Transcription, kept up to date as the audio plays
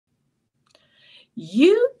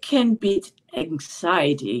You can beat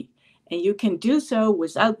anxiety, and you can do so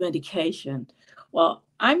without medication. Well,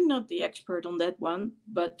 I'm not the expert on that one,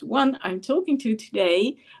 but the one I'm talking to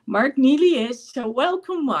today, Mark Neely, is. So,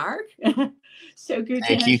 welcome, Mark. So good to Thank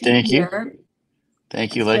you. have you Thank you. here.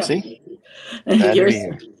 Thank you, So, Lexi. Glad to you're be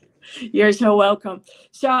here. you're so welcome.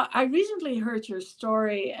 So I recently heard your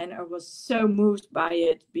story and I was so moved by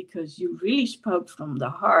it because you really spoke from the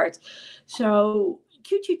heart. So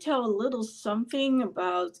could you tell a little something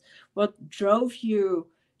about what drove you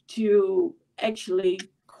to actually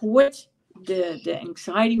quit the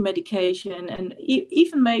anxiety medication, and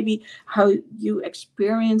even maybe how you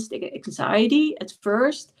experienced the anxiety at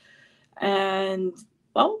first, and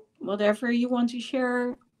well, whatever you want to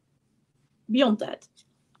share beyond that.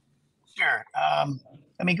 Sure.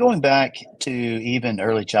 I mean, going back to even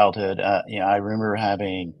early childhood, I remember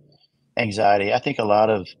having anxiety. I think a lot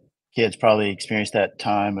of kids probably experience that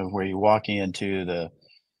time of where you're walking into the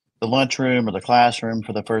lunchroom or the classroom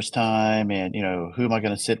for the first time, and who am I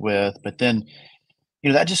going to sit with? But then,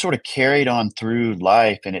 that just sort of carried on through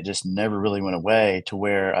life, and it just never really went away to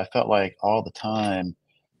where I felt like all the time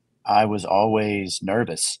I was always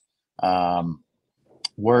nervous. Um,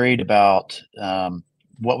 Worried about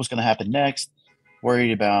what was going to happen next,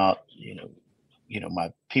 worried about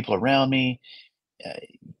my people around me uh,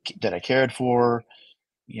 that I cared for,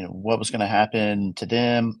 what was going to happen to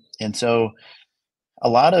them, and so a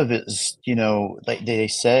lot of it is like they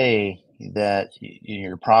say that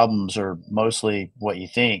your problems are mostly what you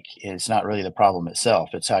think. It's not really the problem itself;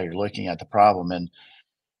 it's how you're looking at the problem. And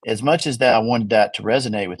as much as that I wanted that to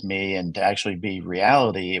resonate with me and to actually be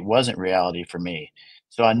reality, it wasn't reality for me.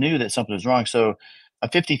 So I knew that something was wrong. So I'm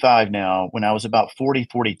 55 now. When I was about 40,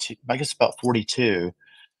 42, I guess about 42,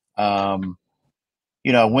 um,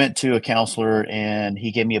 I went to a counselor and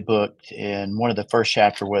he gave me a book. And one of the first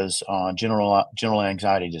chapter was on general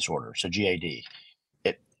anxiety disorder. So GAD.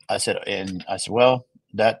 It, I said, well,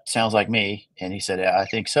 that sounds like me. And he said, "Yeah, I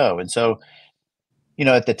think so." And so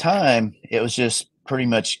at the time, it was just pretty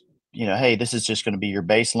much, hey, this is just going to be your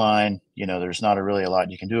baseline. There's not really a lot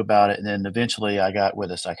you can do about it. And then eventually I got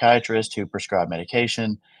with a psychiatrist who prescribed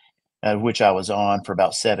medication, which I was on for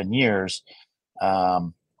about 7 years.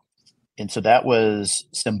 Um, and so that was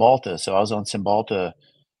Cymbalta. So I was on Cymbalta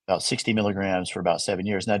about 60 milligrams for about 7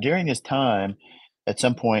 years. Now, during this time, at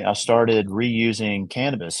some point, I started reusing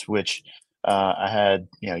cannabis, which I had,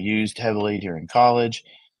 used heavily during college,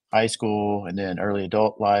 high school, and then early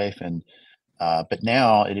adult life. And but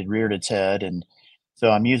now it had reared its head, and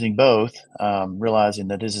so I'm using both, realizing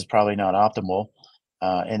that this is probably not optimal.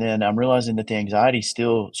 And then I'm realizing that the anxiety is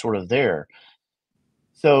still sort of there.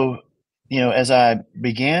 So, as I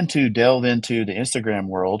began to delve into the Instagram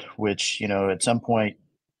world, which, at some point,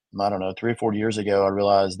 I don't know, 3 or 4 years ago, I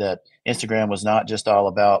realized that Instagram was not just all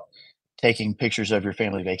about taking pictures of your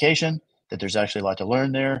family vacation, that there's actually a lot to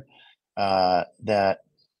learn there. That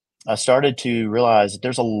I started to realize that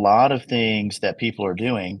there's a lot of things that people are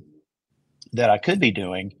doing that I could be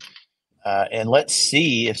doing. And let's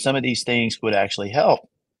see if some of these things would actually help.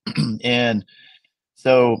 And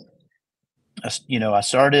so, I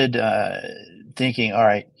started thinking, all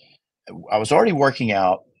right, I was already working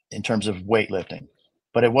out in terms of weightlifting,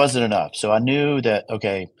 but it wasn't enough. So I knew that,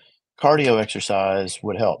 okay, cardio exercise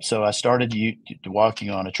would help. So I started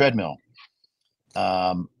walking on a treadmill.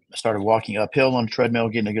 I started walking uphill on a treadmill,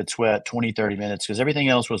 getting a good sweat, 20, 30 minutes, because everything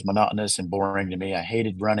else was monotonous and boring to me. I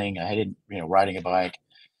hated running. I hated, riding a bike.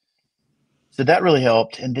 So that really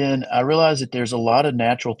helped. And then I realized that there's a lot of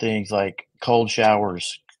natural things like cold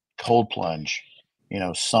showers, cold plunge,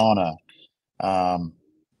 sauna. Um,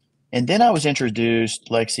 and then I was introduced,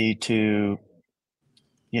 Lexi, to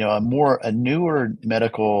a newer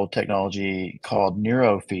medical technology called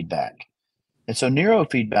neurofeedback. And so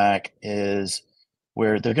neurofeedback is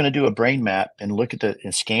where they're going to do a brain map and look at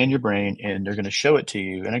and scan your brain, and they're going to show it to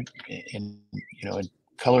you in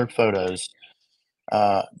colored photos,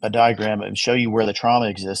 a diagram, and show you where the trauma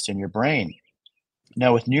exists in your brain.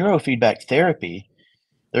 Now with neurofeedback therapy,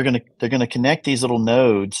 they're going to connect these little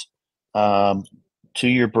nodes um, to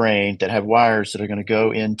your brain that have wires that are going to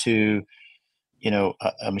go into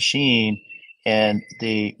a machine, and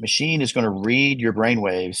the machine is going to read your brain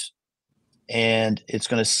waves, and it's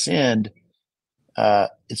going to send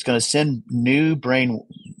new brain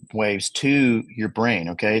waves to your brain,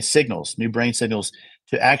 okay, signals, new brain signals,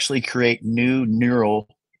 to actually create new neural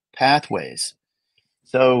pathways.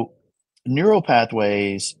 So neural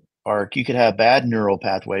pathways are, you could have bad neural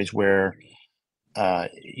pathways where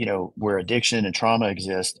where addiction and trauma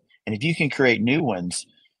exist. And if you can create new ones,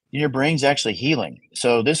 your brain's actually healing.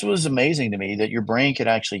 So this was amazing to me, that your brain could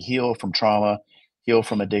actually heal from trauma, heal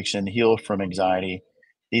from addiction, heal from anxiety,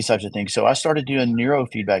 these types of things. So I started doing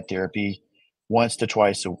neurofeedback therapy once or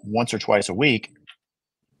twice a week,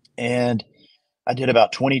 and I did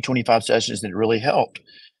about 20, 25 sessions that really helped.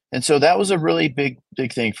 And so that was a really big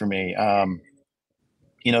thing for me.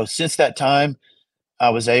 Since that time, I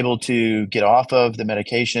was able to get off of the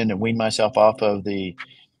medication and wean myself off of the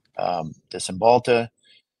Cymbalta. It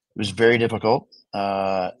was very difficult,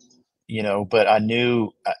 but I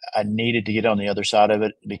knew I needed to get on the other side of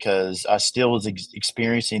it because I still was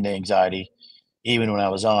experiencing the anxiety even when I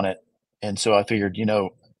was on it. And so I figured,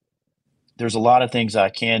 there's a lot of things I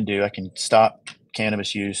can do. I can stop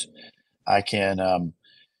cannabis use. I can,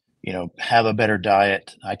 have a better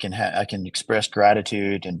diet. I can express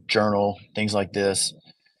gratitude and journal things like this.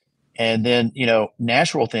 And then,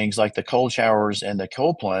 natural things like the cold showers and the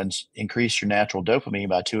cold plunge increase your natural dopamine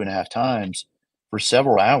by 2.5 times for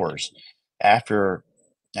several hours after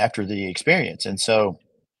after the experience. And so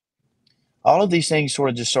all of these things sort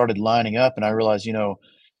of just started lining up, and I realized,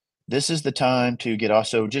 this is the time to get off.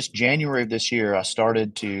 So just January of this year, I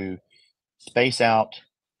started to space out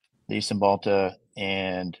the Cymbalta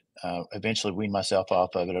and eventually wean myself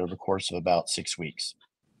off of it over the course of about 6 weeks.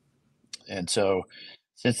 And so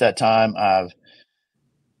since that time, I've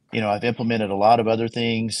implemented a lot of other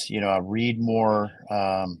things. I read more.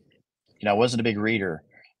 I wasn't a big reader.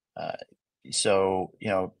 Uh, so,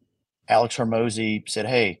 Alex Hormozy said,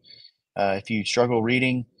 "Hey, if you struggle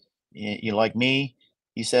reading, you like me,"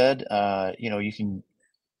 he said, you can.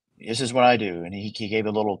 This is what I do, and he gave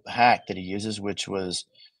a little hack that he uses, which was,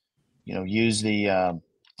 use the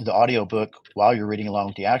audio book while you're reading along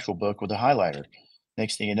with the actual book with a highlighter.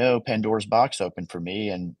 Next thing you know, Pandora's box opened for me,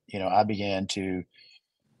 and I began to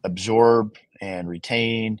absorb and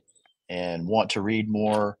retain and want to read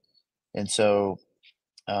more. And so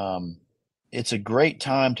um, it's a great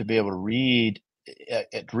time to be able to read.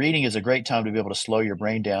 Reading is a great time to be able to slow your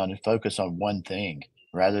brain down and focus on one thing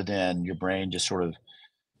rather than your brain just sort of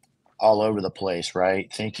all over the place,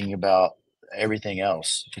 right? Thinking about everything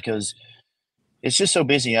else because it's just so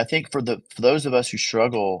busy. I think for those of us who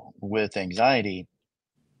struggle with anxiety,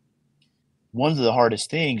 one of the hardest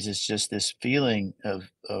things is just this feeling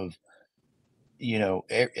of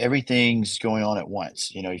everything's going on at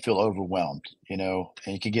once. You feel overwhelmed, and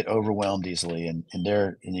you can get overwhelmed easily, and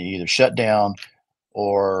you either shut down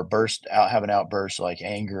or burst out, have an outburst like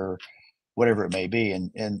anger, whatever it may be,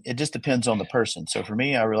 and it just depends on the person. So for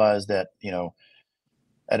me, I realized that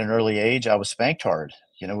at an early age, I was spanked hard,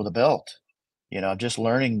 with a belt. I'm just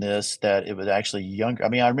learning this that it was actually younger. I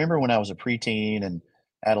mean, I remember when I was a preteen and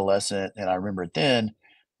adolescent, and I remember it then.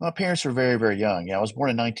 My parents were very, very young. I was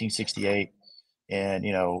born in 1968, and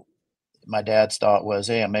my dad's thought was,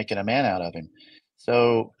 "Hey, I'm making a man out of him."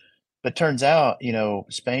 So, but turns out,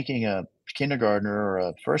 spanking a kindergartner or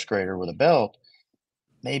a first grader with a belt,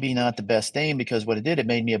 maybe not the best thing because what it did, it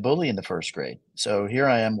made me a bully in the first grade. So here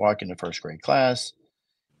I am walking to first grade class,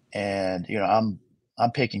 and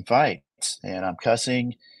I'm picking fights and I'm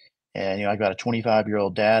cussing, and I've got a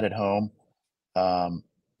 25-year-old dad at home, um,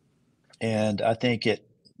 and I think it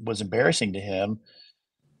was embarrassing to him.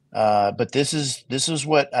 But this is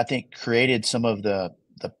what I think created some of the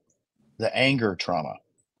the anger trauma,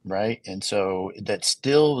 right? And so that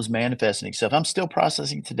still was manifesting itself. I'm still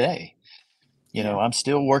processing today. Yeah. I'm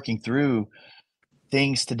still working through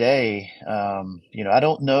things today. I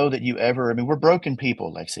don't know that you ever, I mean, we're broken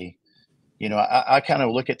people, Lexi. I kind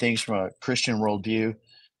of look at things from a Christian worldview,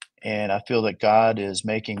 and I feel that God is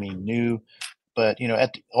making me new. But,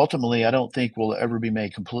 ultimately, I don't think we'll ever be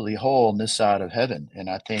made completely whole on this side of heaven. And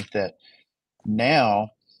I think that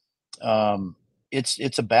now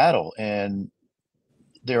it's a battle, and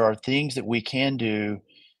there are things that we can do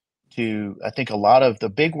to, I think a lot of the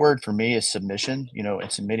big word for me is submission,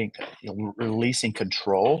 and submitting, releasing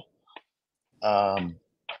control um,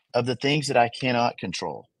 of the things that I cannot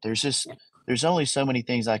control. There's only so many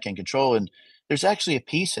things I can control, and there's actually a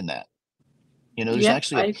peace in that. There's Yeah,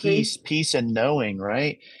 actually a I agree. peace in knowing,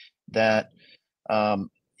 right, that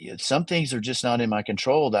some things are just not in my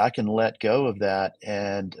control. That I can let go of that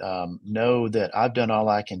and know that I've done all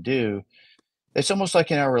I can do. It's almost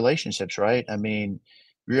like in our relationships, right? I mean,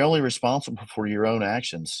 you're only responsible for your own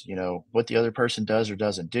actions. What the other person does or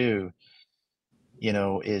doesn't do,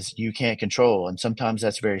 is you can't control. And sometimes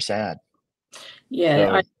that's very sad.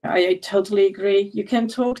 Yeah, So, I totally agree. You can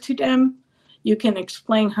talk to them, you can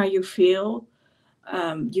explain how you feel.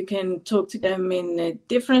 You can talk to them in a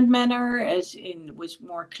different manner, as in with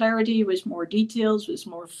more clarity, with more details, with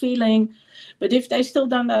more feeling. But if they still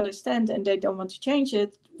don't understand and they don't want to change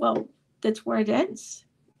it, well, that's where it ends.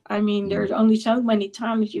 I mean, Mm. there's only so many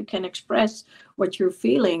times you can express what you're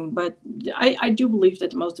feeling, but I do believe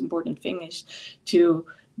that the most important thing is to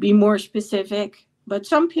be more specific. But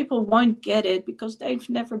some people won't get it because they've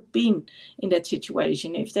never been in that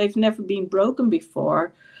situation. If they've never been broken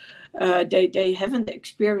before, they haven't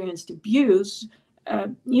experienced abuse.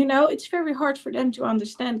 It's very hard for them to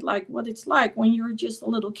understand like what it's like when you're just a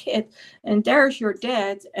little kid and there's your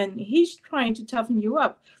dad and he's trying to toughen you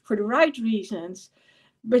up for the right reasons,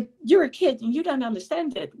 but you're a kid and you don't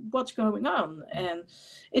understand it, what's going on. And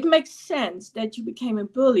it makes sense that you became a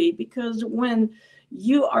bully because when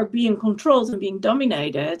you are being controlled and being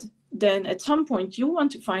dominated, then at some point you want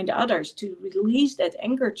to find others to release that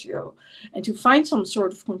anger to and to find some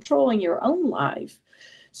sort of control in your own life.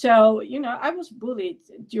 So, I was bullied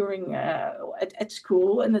during at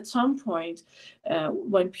school, and at some point,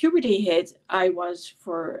 when puberty hit, I was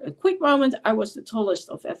for a quick moment I was the tallest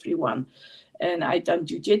of everyone, and I done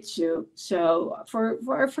jujitsu. So for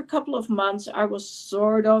a couple of months, I was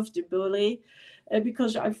sort of the bully.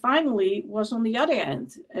 Because I finally was on the other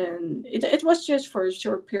end, and it was just for a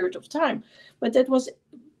short period of time, but that was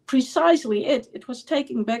precisely it. It was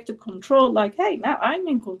taking back the control, like, hey, now I'm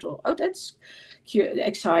in control. Oh, that's cute,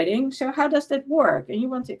 exciting. So how does that work? And you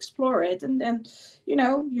want to explore it, and then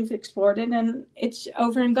you've explored it, and it's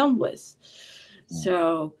over and gone with.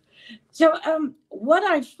 Mm. So, what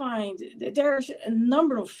I find, there's a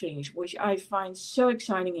number of things which I find so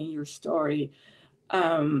exciting in your story.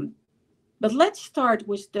 Um, but let's start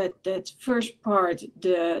with that first part,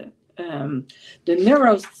 the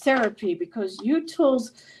neurotherapy, because you told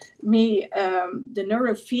me the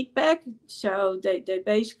neurofeedback. So they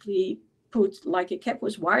basically put like a cap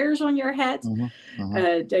with wires on your head. Mhm.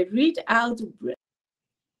 Mhm. They read out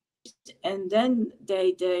and then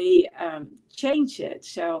they change it.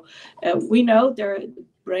 So we know the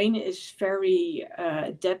brain is very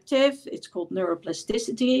adaptive. It's called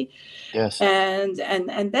neuroplasticity, Yes. and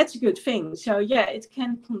that's a good thing. So yeah, it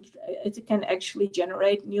can actually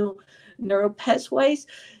generate new neural pathways.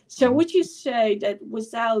 So Mhm. would you say that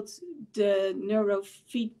without the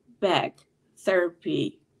neurofeedback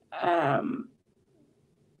therapy, um,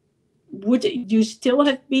 would you still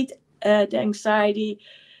have beat the anxiety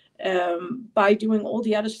by doing all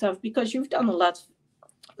the other stuff, because you've done a lot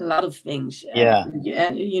of things, Yeah. the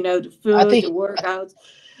I food, the think workout.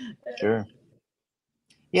 sure.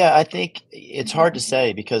 Yeah, I think it's hard to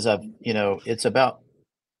say because it's about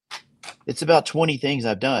 20 things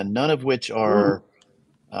I've done, none of which Mm. are,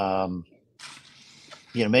 um,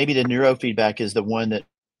 maybe the neurofeedback is the one that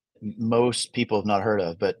most people have not heard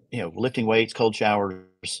of, but, lifting weights, cold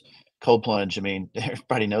showers, cold plunge, I mean,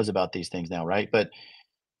 everybody knows about these things now, right? But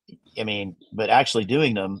actually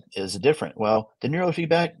doing them is different. Well, the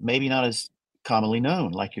neurofeedback, maybe not as commonly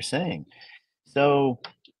known, like you're saying. So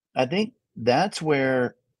I think that's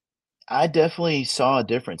where I definitely saw a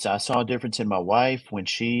difference. I saw a difference in my wife when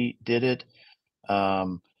she did it.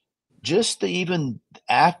 Um, just even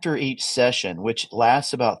after each session, which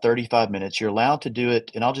lasts about 35 minutes, you're allowed to do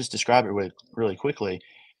it. And I'll just describe it really quickly.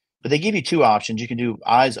 But they give you two options. You can do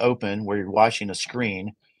eyes open, where you're watching a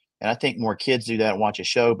screen. And I think more kids do that and watch a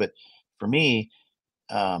show. But for me,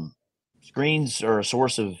 um, screens are a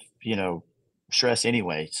source of, stress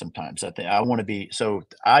anyway. Sometimes I think I want to be, so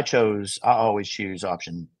I always choose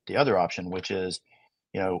the other option, which is,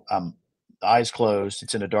 eyes closed.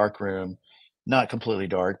 It's in a dark room, not completely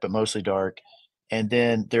dark, but mostly dark. And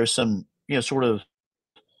then there's some, sort of,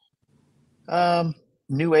 um,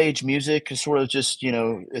 new age music, sort of just,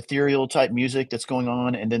 ethereal type music that's going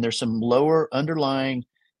on. And then there's some lower underlying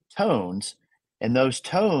tones. And those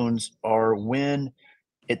tones are when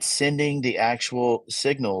it's sending the actual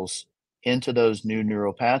signals into those new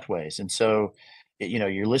neural pathways. And so,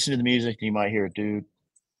 you're listening to the music, and you might hear do,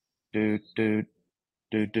 do, do,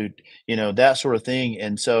 do, that sort of thing.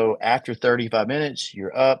 And so after 35 minutes,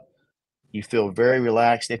 you're up, you feel very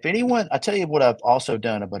relaxed. If anyone, I tell you what I've also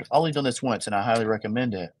done, but I've only done this once and I highly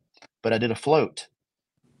recommend it. But I did a float.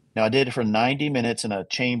 Now I did it for 90 minutes in a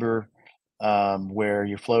chamber, where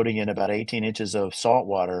you're floating in about 18 inches of salt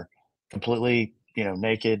water, completely,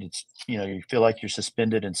 naked. It's, you feel like you're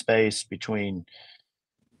suspended in space between,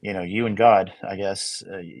 you and God, I guess,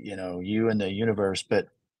 you and the universe. But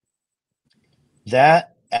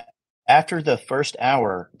that after the first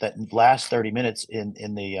hour, that last 30 minutes in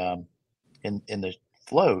the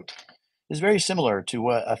float is very similar to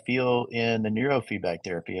what I feel in the neurofeedback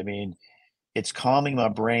therapy. I mean, it's calming my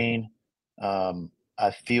brain.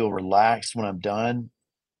 I feel relaxed when I'm done,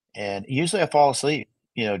 and usually I fall asleep,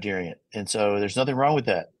 during it. And so there's nothing wrong with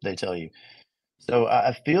that, they tell you. So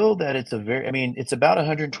I feel that it's a very, I mean, it's about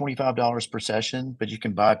 $125 per session, but you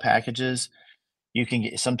can buy packages. You can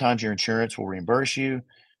get sometimes your insurance will reimburse you.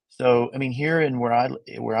 So I mean, here in where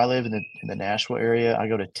I live in the Nashville area, I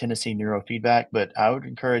go to Tennessee Neurofeedback, but I would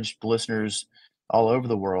encourage the listeners all over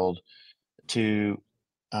the world to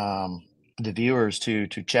um, the viewers to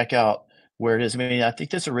check out where it is. I mean, I think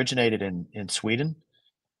this originated in Sweden,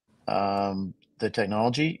 the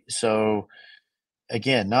technology. So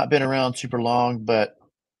again, not been around super long, but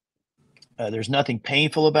there's nothing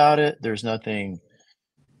painful about it. There's nothing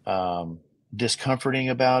um, discomforting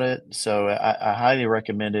about it. So I highly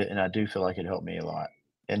recommend it, and I do feel like it helped me a lot,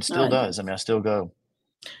 and still does. I mean, I still go.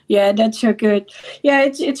 Yeah, that's so good. Yeah,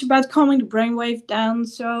 it's about calming the brainwave down.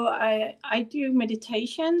 So I do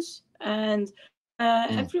meditations, and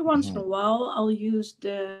every once in Mm-hmm. a while I'll use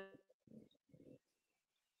the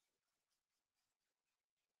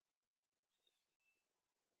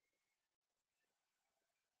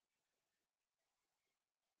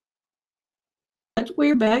but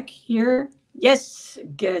we're back here. Yes,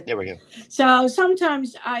 good. There we go. So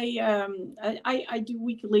sometimes I do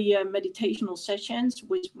weekly meditational sessions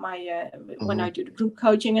with my when Hmm. I do the group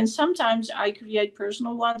coaching, and sometimes I create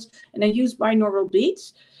personal ones, and I use binaural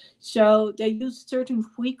beats. So they use certain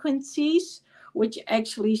frequencies which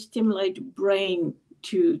actually stimulate the brain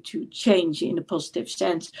to change in a positive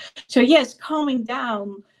sense. So yes, calming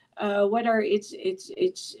down. Whether it's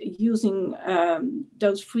using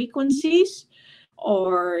those frequencies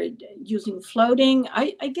or using floating.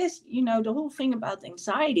 I guess, the whole thing about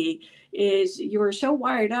anxiety is you're so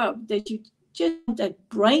wired up that you just want that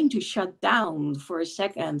brain to shut down for a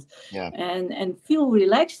second Yeah. and feel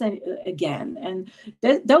relaxed again. And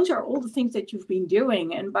those are all the things that you've been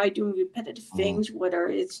doing. And by doing repetitive Hmm. things, whether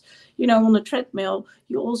it's, on the treadmill,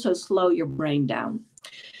 you also slow your brain down.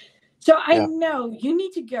 So I Yeah. know you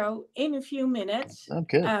need to go in a few minutes. I'm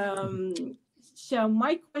good. So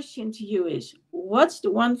my question to you is, what's the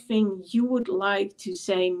one thing you would like to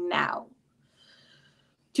say now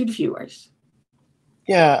to the viewers?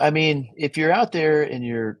 Yeah. I mean, if you're out there and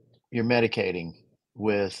you're medicating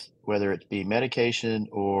with whether it be medication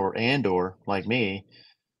or like me,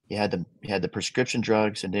 you had the prescription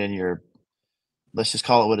drugs, and then you're, let's just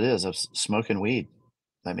call it what it is, of smoking weed.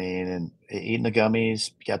 I mean, and eating the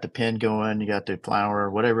gummies, you got the pen going, you got the flower,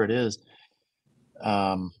 whatever it is.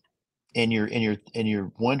 Um, and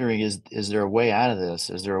you're wondering, is there a way out of this?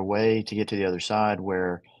 Is there a way to get to the other side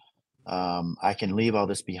where I can leave all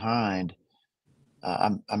this behind?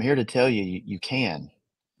 I'm here to tell you, you can,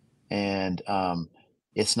 and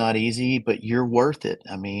it's not easy, but you're worth it.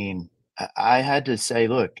 I mean, I had to say,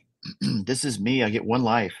 look, this is me. I get one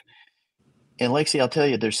life, and Lexi, I'll tell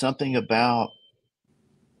you, there's something about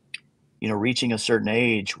reaching a certain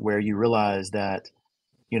age where you realize that,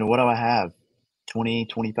 what do I have? 20,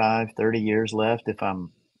 25, 30 years left if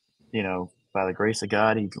I'm, by the grace of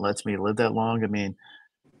God, he lets me live that long. I mean,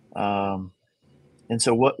 um, and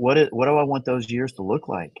so what do I want those years to look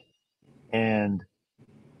like? And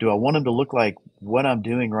do I want them to look like what I'm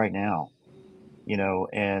doing right now?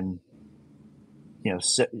 And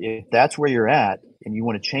so if that's where you're at and you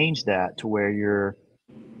want to change that to where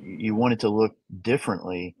you want it to look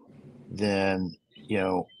differently, then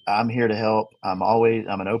I'm here to help. I'm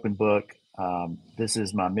an open book. This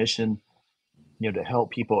is my mission, to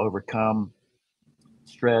help people overcome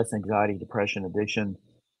stress, anxiety, depression, addiction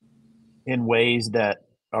in ways that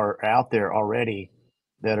are out there already,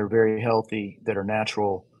 that are very healthy, that are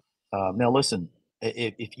natural. Now, listen,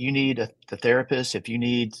 if you need the therapist, if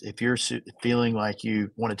you're feeling like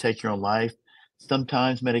you want to take your own life,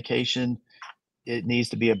 sometimes medication, it needs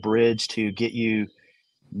to be a bridge to get you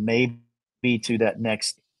maybe to that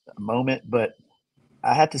next moment. But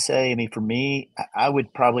I have to say, I mean, for me, I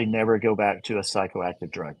would probably never go back to a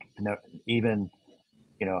psychoactive drug. No, even,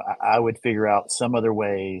 I would figure out some other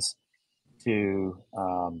ways to,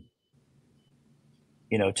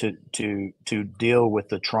 to deal with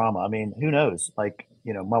the trauma. I mean, who knows? Like,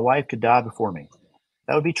 my wife could die before me.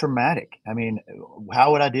 That would be traumatic. I mean,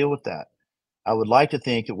 how would I deal with that? I would like to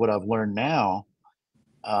think that what I've learned now,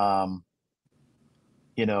 um,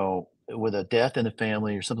 with a death in the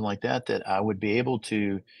family or something like that, that I would be able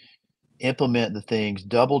to implement the things,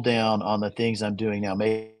 double down on the things I'm doing now,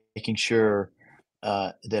 making sure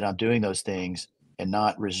that I'm doing those things and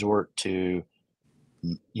not resort to,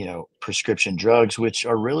 prescription drugs, which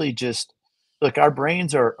are really just, look, our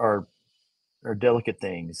brains are delicate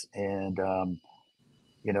things, and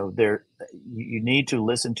they're you need to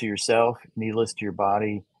listen to yourself, you need to listen to your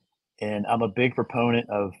body, and I'm a big proponent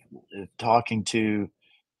of talking to,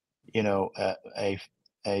 a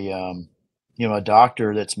a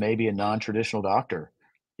doctor that's maybe a non-traditional doctor,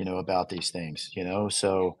 about these things,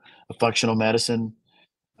 so a functional medicine,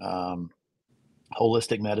 um,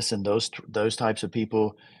 holistic medicine, those types of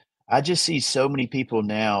people. I just see so many people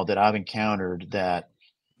now that I've encountered that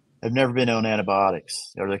have never been on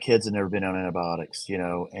antibiotics, or their kids have never been on antibiotics,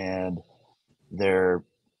 and they're,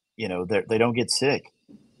 they don't get sick.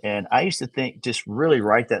 And I used to think, just really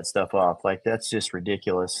write that stuff off, like that's just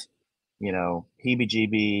ridiculous,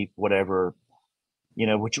 heebie-jeebie, whatever.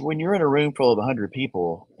 Which, when you're in a room full of 100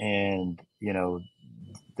 people and,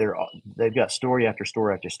 they've got story after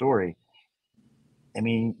story after story. I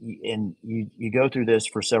mean, and you go through this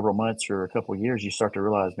for several months or a couple of years, you start to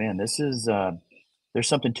realize, man, this is, there's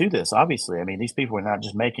something to this, obviously. I mean, these people are not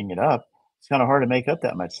just making it up. It's kind of hard to make up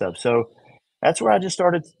that much stuff. So that's where I just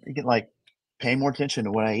started thinking, like, pay more attention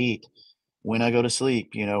to what I eat, when I go to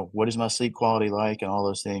sleep, what is my sleep quality like, and all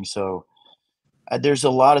those things. So there's a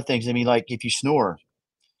lot of things. I mean, like, if you snore,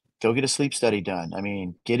 go get a sleep study done. I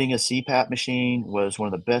mean, getting a CPAP machine was one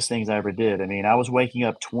of the best things I ever did. I mean, I was waking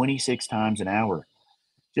up 26 times an hour.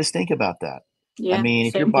 Just think about that. I Yeah, mean,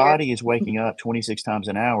 if your same here. body is waking up 26 times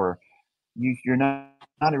an hour, you're not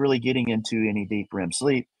really getting into any deep REM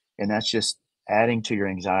sleep, and that's just adding to your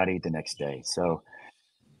anxiety the next day. So,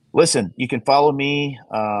 listen, you can follow me,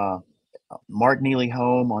 Mark Neely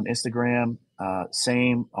Home on Instagram,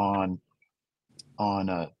 same on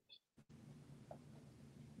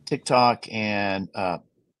TikTok and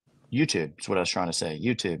YouTube is what I was trying to say.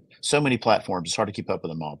 YouTube. So many platforms. It's hard to keep up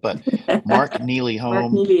with them all. But Mark Neely Mark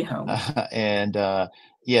Home, Neely home. and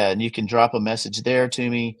yeah, and you can drop a message there to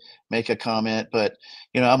me, make a comment. But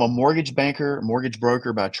I'm a mortgage banker, mortgage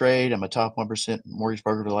broker by trade. I'm a top 1% mortgage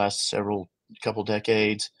broker for the last couple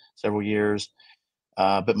decades, several years.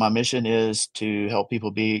 But my mission is to help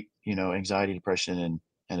people beat, anxiety, depression,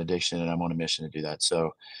 and addiction, and I'm on a mission to do that.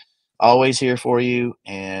 So, always here for you,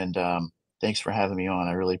 and thanks for having me on.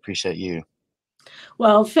 I really appreciate you.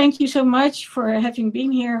 Well, thank you so much for having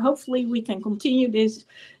been here. Hopefully, we can continue this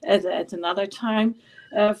at another time.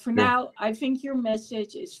 For Sure. now, I think your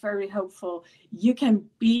message is very helpful. You can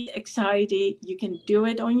beat anxiety, you can do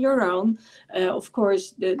it on your own. Of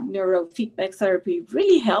course, the neurofeedback therapy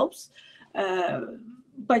really helps. Uh,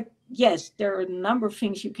 but yes, there are a number of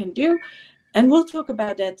things you can do, and we'll talk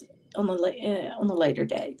about that on a later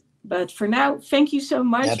date. But for now, thank you so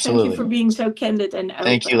much. Thank you Absolutely. for being so candid and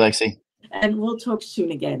Thank you, open, Lexi. and we'll talk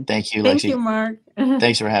soon again. Thank you, Thank you, Lexi. Mark.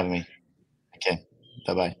 Thanks for having me. Okay.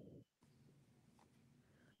 Bye bye.